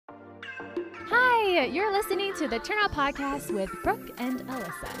You're listening to the Turnout Podcast with Brooke and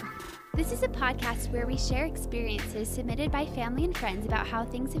Alyssa. This is a podcast where we share experiences submitted by family and friends about how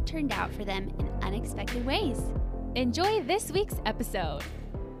things have turned out for them in unexpected ways. Enjoy this week's episode.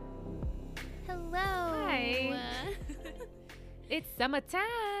 Hello. Hi. It's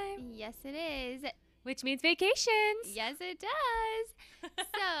summertime. Yes, it is. Which means vacations. Yes, it does.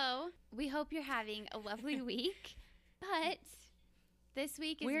 So, we hope you're having a lovely week, but this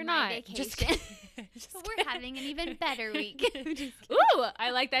week is We're my not. vacation. Just kidding. But we're having an even better week. Ooh,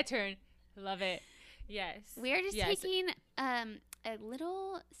 I like that turn. Love it. Yes. We are just taking a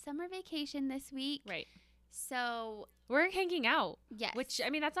little summer vacation this week. Right. So we're hanging out. Yes. Which, I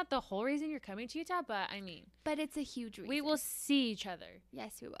mean, that's not the whole reason you're coming to Utah, but I mean. But it's a huge reason. We will see each other.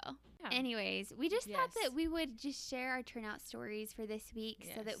 Yes, we will. Yeah. Anyways, we just thought that we would just share our turnout stories for this week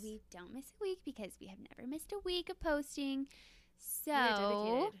so that we don't miss a week, because we have never missed a week of posting.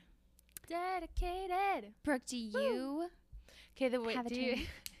 So dedicated. Brooke, do you have a turn?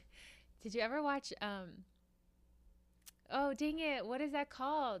 Did you ever watch oh dang it, what is that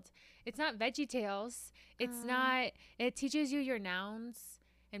called? It's not Veggie Tales. It's not. It teaches you your nouns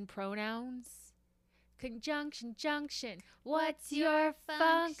and pronouns. Conjunction, junction. What's your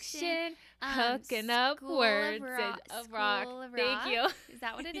function? Hooking up words of rock. Thank you. Is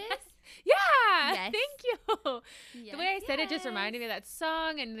that what it is? Yeah. Yes. Thank you. Yes. The way I said it just reminded me of that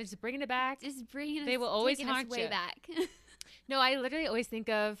song, and just bringing it back. Just bringing us. They will always taking us haunt way you. back. No, I literally always think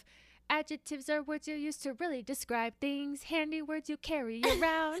of adjectives are words you use to really describe things, handy words you carry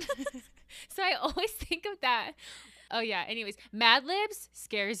around. So I always think of that. Oh, yeah. Anyways, Mad Libs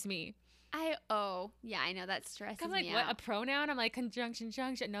scares me. I know that stresses I'm like, me what? out. A pronoun? I'm like, conjunction,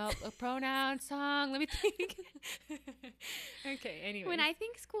 junction. No, a pronoun, song. Let me think. Okay, anyways. When I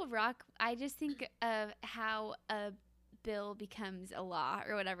think School of Rock, I just think of how a bill becomes a law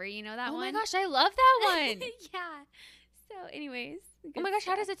or whatever. You know that one? Oh my gosh, I love that one. Yeah. So anyways. Oh my gosh,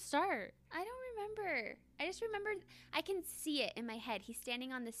 how does it start? I don't remember. I just remember I can see it in my head. He's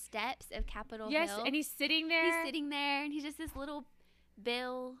standing on the steps of Capitol Hill. Yes, and he's sitting there. He's sitting there, and he's just this little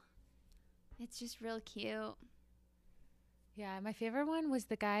bill. It's just real cute. Yeah, my favorite one was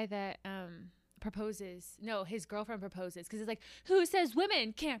the guy that proposes. No, his girlfriend proposes, because it's like, who says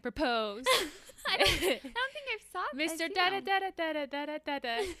women can't propose? I don't think I've saw Mr. Da da da da da da da da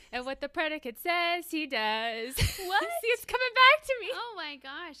da, and what the predicate says, he does. What? See, it's coming back to me. Oh my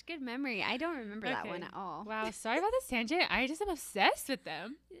gosh, good memory. I don't remember that one at all. Wow, sorry about this tangent. I just am obsessed with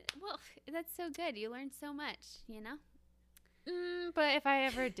them. Well, that's so good. You learned so much, you know? But if I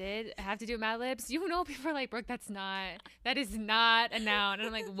ever did have to do Mad Libs, you know, people are like, Brooke, that is not a noun. And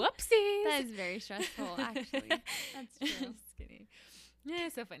I'm like, whoopsies. That is very stressful, actually. That's true. Just kidding. Yeah,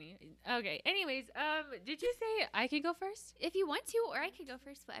 it's so funny. Okay. Anyways, did you say I could go first? If you want to, or I could go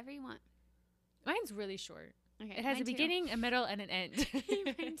first, whatever you want. Mine's really short. Okay. It has a beginning, a middle, and an end.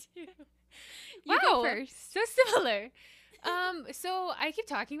 Mine too. Wow, You go first. so similar. So I keep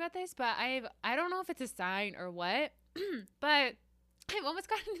talking about this, but I don't know if it's a sign or what, but I've almost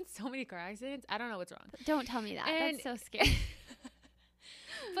gotten in so many car accidents. I don't know what's wrong. Don't tell me that. And- That's so scary.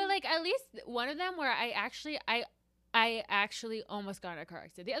 But like at least one of them where I actually almost got in a car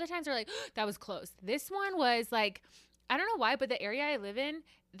accident. The other times are like, that was close. This one was like, I don't know why, but the area I live in,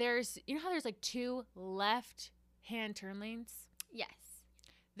 you know how there's like 2 left-hand turn lanes? Yes.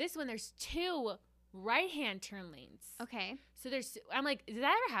 This one, there's 2 right-hand turn lanes. Okay. So I'm like, did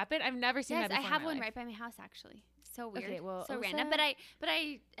that ever happen? I've never seen Yes, that before. I have in my one life. right by my house, actually. So weird. Okay, well, so Alyssa- random. But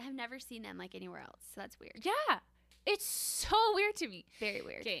I have never seen them like anywhere else. So that's weird. Yeah. It's so weird to me. Very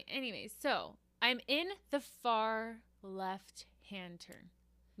weird. Okay, anyways, so I'm in the far left-hand turn.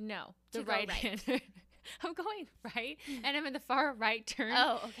 No, the To go right-hand turn. I'm going right, and I'm in the far right turn.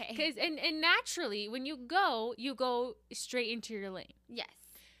 Oh, okay. Because and naturally, when you go straight into your lane. Yes.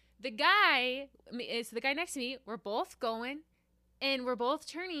 The guy next to me, we're both going, and we're both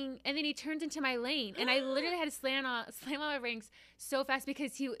turning, and then he turns into my lane, and I literally had to slam on my brakes so fast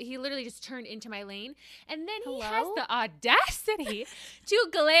because he literally just turned into my lane, and then he has the audacity to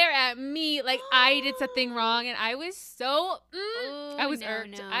glare at me like I did something wrong, and I was so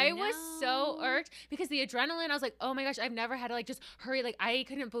irked. I was so irked because the adrenaline. I was like, oh my gosh, I've never had to like just hurry. Like I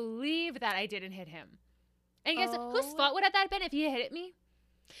couldn't believe that I didn't hit him. And guess whose fault would that have been if he had hit me?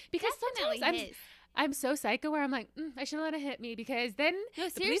 Because sometimes I'm so psycho where I'm like, I shouldn't let it hit me, because then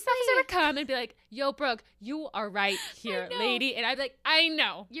the police officer would come and be like, yo, Brooke, you are right here, lady. And I'd be like, I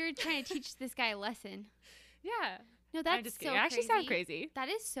know. You're trying to teach this guy a lesson. Yeah. No, that's I'm just so kidding. I actually sound crazy. That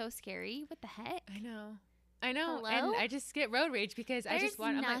is so scary. What the heck? I know. And Hello? I just get road rage because I just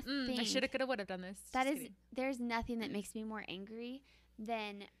want, I'm like, I should have, could have, would have done this. There's nothing that makes me more angry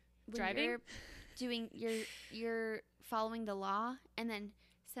than when driving? you're following the law, and then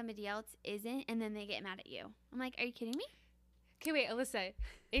somebody else isn't, and then they get mad at you. I'm like, are you kidding me? Okay, wait, Alyssa.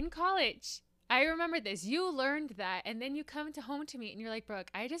 In college, I remember this. You learned that, and then you come home to me, and you're like,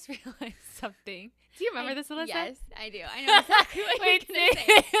 Brooke, I just realized something. Do you remember this, Alyssa? Yes, I do. I know exactly what you're going to say.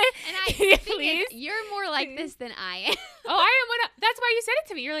 And I think you're more like this than I am. Oh, I am. That's why you said it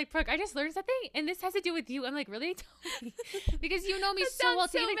to me. You're like, Brooke, I just learned something, and this has to do with you. I'm like, really? Tell me. Because you know me so well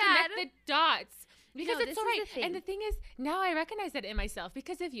to even connect the dots. Because it's so right. And the thing is, now I recognize that in myself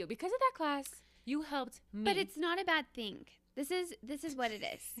because of you. Because of that class, you helped me. But it's not a bad thing. This is what it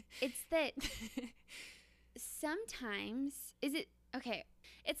is. It's that sometimes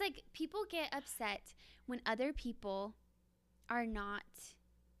it's like people get upset when other people are not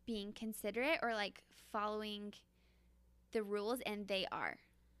being considerate or like following the rules and they are.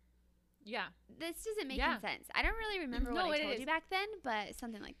 Yeah. This doesn't make any sense. I don't really remember what I told you back then, but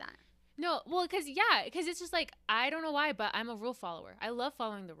something like that. No, well, because it's just like, I don't know why, but I'm a rule follower. I love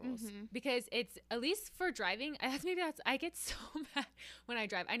following the rules because it's, at least for driving, I get so mad when I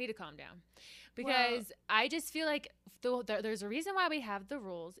drive. I need to calm down because I just feel like there's a reason why we have the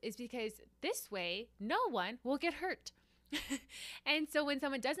rules is because this way, no one will get hurt. And so when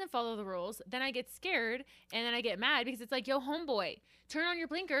someone doesn't follow the rules, then I get scared and then I get mad because it's like, yo, homeboy, turn on your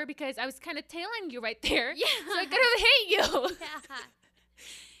blinker because I was kind of tailing you right there. Yeah. So I could have hit you. Yeah.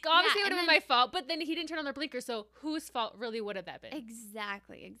 Obviously, it would have been my fault, but then he didn't turn on their blinker, so whose fault really would have that been?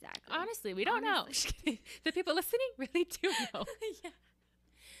 Exactly. Honestly, we don't know. The people listening really do know. Yeah.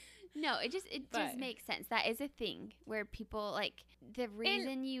 No, it just makes sense. That is a thing where people, like, the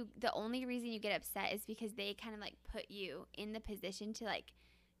only reason you get upset is because they kind of, like, put you in the position to, like,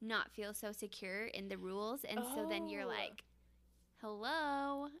 not feel so secure in the rules, and so then you're like,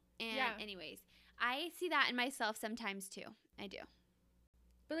 hello? And anyways, I see that in myself sometimes, too. I do.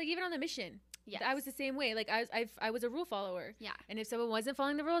 But like even on the mission, I was the same way. Like I was a rule follower. Yeah. And if someone wasn't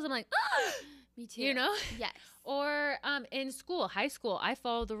following the rules, I'm like, me too. You know? Yes. Or in school, high school, I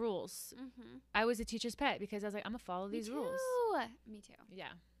followed the rules. Mm-hmm. I was a teacher's pet because I was like, I'm gonna follow these rules. Me too. Yeah.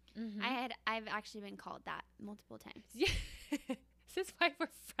 Mm-hmm. I've actually been called that multiple times. Yeah. This is why we're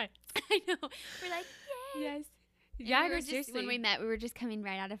friends. I know. We're like, yay. Yes. And yeah. Seriously. When we met, we were just coming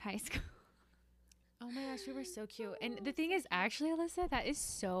right out of high school. Oh my gosh, we were so cute. And the thing is, actually, Alyssa, that is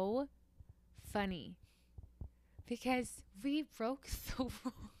so funny because we broke the rules.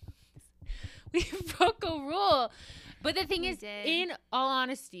 We broke a rule. But the thing is, in all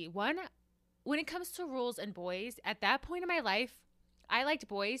honesty, when it comes to rules and boys, at that point in my life, I liked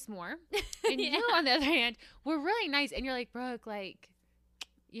boys more. And you, on the other hand, were really nice. And you're like, Brooke, like,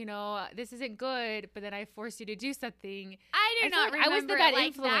 you know, this isn't good, but then I forced you to do something. I not remember. I was the bad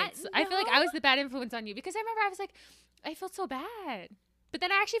influence. No. I feel like I was the bad influence on you because I remember I was like, I felt so bad. But then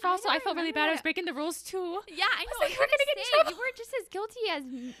I actually I felt really bad. I was breaking the rules too. Yeah, I know. Like, we're gonna get in trouble. You were just as guilty as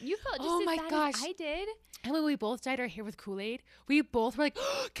you felt. Just as bad as I did. And when we both dyed our hair with Kool-Aid, we both were like,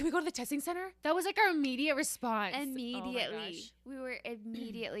 "Can we go to the testing center?" That was like our immediate response. Immediately, we were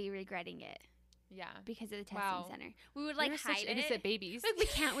immediately regretting it. Yeah, because of the testing center, we would like hide such innocent babies. Like we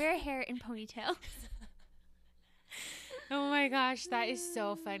can't wear our hair in ponytails. Oh my gosh, that is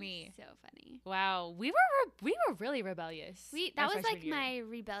so funny. So funny. Wow, we were really rebellious. That was like my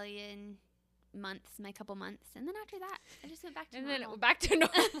rebellion months, my couple months, and then after that, I just went back to normal. And then back to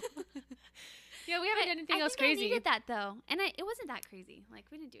normal. Yeah, we haven't done anything else crazy. I needed that though, and it wasn't that crazy. Like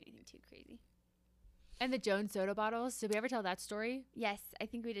we didn't do anything too crazy. And the Jones soda bottles. Did we ever tell that story? Yes, I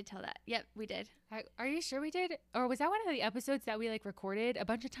think we did tell that. Yep, we did. Are you sure we did? Or was that one of the episodes that we like recorded a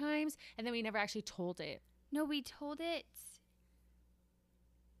bunch of times and then we never actually told it? No, we told it.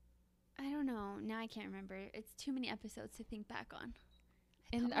 I don't know. Now I can't remember. It's too many episodes to think back on.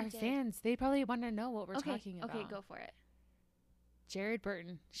 And our fans, they probably want to know what we're talking about. Okay, go for it. Jared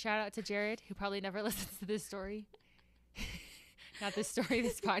Burton. Shout out to Jared, who probably never listens to this story. Not this story,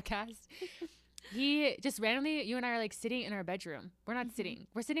 this podcast. He just randomly, you and I are like sitting in our bedroom. We're not sitting.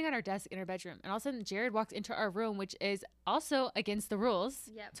 We're sitting on our desk in our bedroom. And all of a sudden, Jared walks into our room, which is also against the rules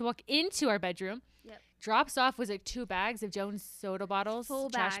to walk into our bedroom. Yep. Drops off was like 2 bags of Jones soda bottles, full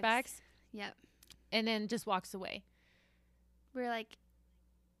trash bags. Yep. And then just walks away. We're like,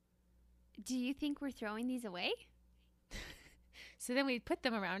 do you think we're throwing these away? So then we put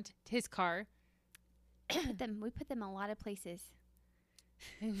them around his car. We put them a lot of places.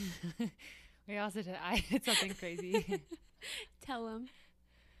 We also did something crazy. Tell him.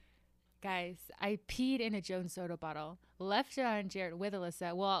 Guys, I peed in a Jones soda bottle, left it on Jared with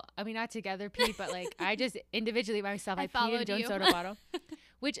Alyssa. Well, I mean, not together peed, but like I just individually by myself, I peed in a Jones soda bottle,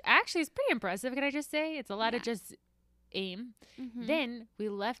 which actually is pretty impressive. Can I just say? It's a lot of just aim. Mm-hmm. Then we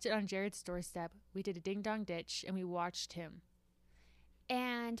left it on Jared's doorstep. We did a ding dong ditch and we watched him.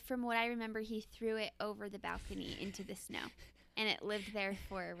 And from what I remember, he threw it over the balcony into the snow. And it lived there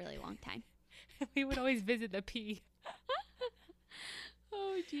for a really long time. We would always visit the pee.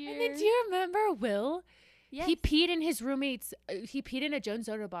 Oh, dear. And then do you remember Will? Yes. He peed in his roommate's, he peed in a Jones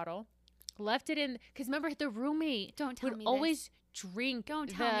soda bottle, left it in, because remember the roommate Don't tell would me always drink Don't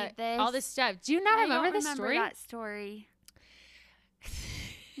tell me this. all this stuff. Do you not remember this story? That story.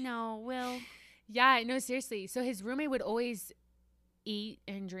 No, Will. Yeah, no, seriously. So his roommate would always eat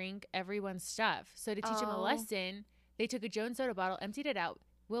and drink everyone's stuff. So to teach him a lesson, they took a Jones soda bottle, emptied it out,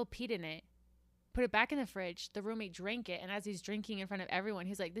 Will peed in it, put it back in the fridge. The roommate drank it, and as he's drinking in front of everyone,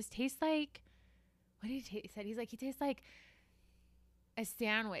 he's like, "This tastes like," what did he said? He's like, "He tastes like a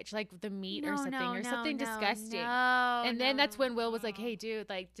sandwich, like the meat or something disgusting." And then that's when Will was like, "Hey, dude,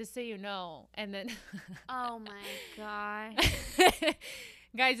 like just so you know." And then, oh my gosh,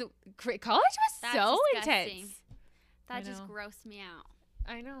 guys, college was that's so disgusting. intense. That just grossed me out.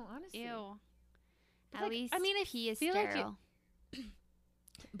 I know, honestly. Ew. But At least, I mean, I pee is feel like sterile.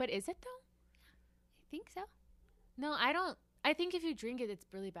 But is it though? I think so. No, I don't. I think if you drink it, it's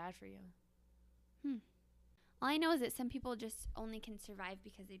really bad for you. All I know is that some people just only can survive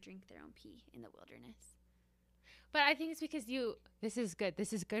because they drink their own pee in the wilderness. But I think it's because this is good.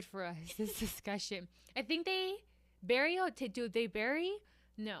 This is good for us, this discussion. I think they bury, no,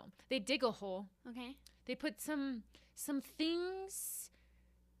 they dig a hole. Okay. They put some things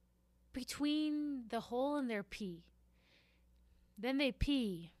between the hole and their pee. Then they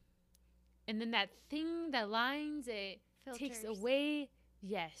pee. And then that thing that lines it takes away,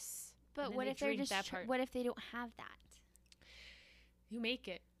 yes. But what if they're just, what if they don't have that? You make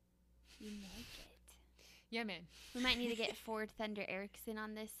it. You make it. Yeah, man. We might need to get Ford Thunder Erickson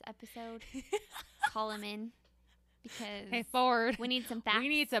on this episode. Call him in. Because hey, Ford. We need some facts. We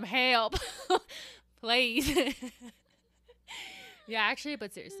need some help. Please. Yeah, actually,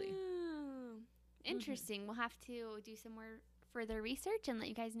 but seriously. Interesting. We'll have to do some more further research and let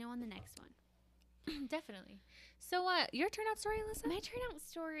you guys know on the next one. Definitely. So, your turnout story, Alyssa? My turnout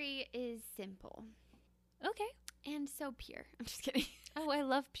story is simple. Okay. And so pure. I'm just kidding. Oh, I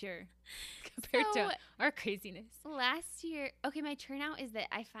love pure compared to our craziness. Last year, okay, my turnout is that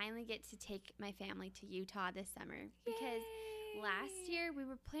I finally get to take my family to Utah this summer. Because last year we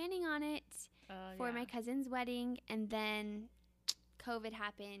were planning on it for my cousin's wedding, and then COVID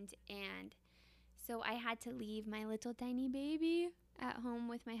happened, and so I had to leave my little tiny baby at home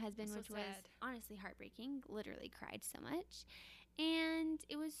with my husband, which was honestly heartbreaking. Literally cried so much. And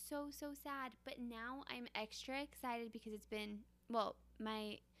it was so, so sad. But now I'm extra excited because it's been,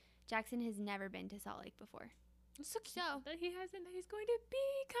 Jackson has never been to Salt Lake before. It's so cute that he hasn't, that he's going to be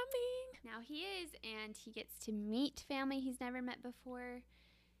coming. Now he is, and he gets to meet family he's never met before.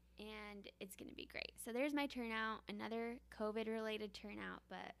 And it's going to be great. So there's my turnout, another COVID-related turnout,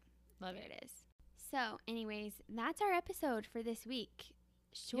 but Love there it is. So, anyways, that's our episode for this week.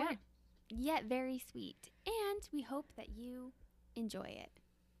 Short, yet very sweet. And we hope that you enjoy it.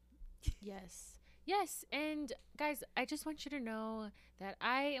 Yes. Yes. And guys, I just want you to know that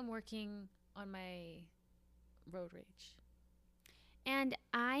I am working on my road rage. And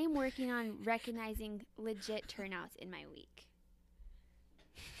I'm working on recognizing legit turnouts in my week.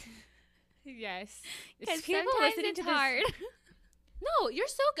 Yes. Because people listening to hard. No, you're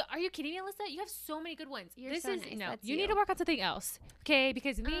so good. Are you kidding me, Alyssa? You have so many good ones. You're so nice. No, you need to work on something else. Okay?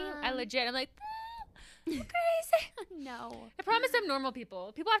 Because me, I'm like, crazy. No. I promise I'm normal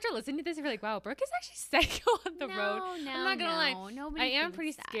people. People after listening to this are like, wow, Brooke is actually psycho on the road. No, I'm not going to lie. Nobody I am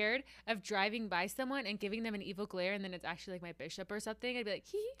pretty that. scared of driving by someone and giving them an evil glare and then it's actually like my bishop or something. I'd be like,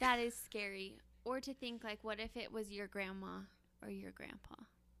 hee. That is scary. Or to think like, what if it was your grandma or your grandpa? That'd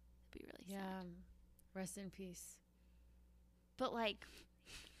be really sad. Rest in peace. But like,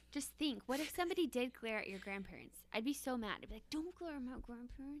 just think, what if somebody did glare at your grandparents? I'd be so mad. I'd be like, don't glare at my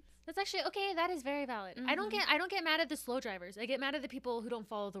grandparents. That's actually okay. That is very valid. Mm-hmm. I don't get mad at the slow drivers. I get mad at the people who don't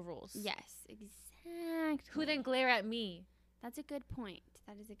follow the rules. Yes, exactly. Who then glare at me. That's a good point.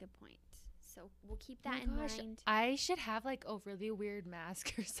 That is a good point. So we'll keep that in mind. I should have like a really weird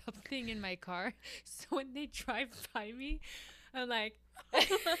mask or something in my car, so when they drive by me, I'm like,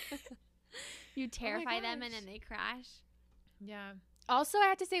 you terrify them and then they crash. Yeah. Also, I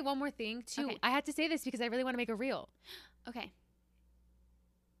had to say one more thing too. Okay. I had to say this because I really want to make a reel. Okay.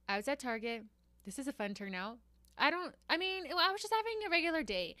 I was at Target. This is a fun turnout. I was just having a regular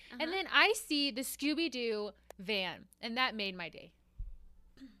day. And then I see the Scooby-Doo van, and that made my day.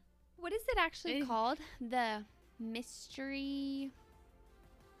 What is it actually called? The mystery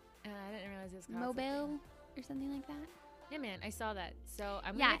I didn't realize it was called mobile or something like that? Yeah, man, I saw that. So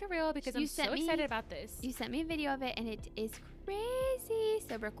I'm gonna make a reel because I'm so excited about this. You sent me a video of it, and it is crazy.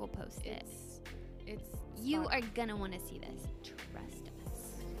 So Brooke will post it. It's you are gonna want to see this. Trust us.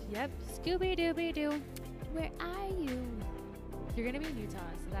 Yep. Scooby Dooby Doo. Where are you? You're gonna be in Utah,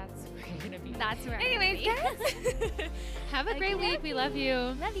 so that's where you're gonna be. That's where. Anyways, guys, have a great week. We love you.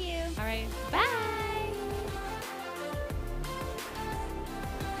 Love you. All right. Bye.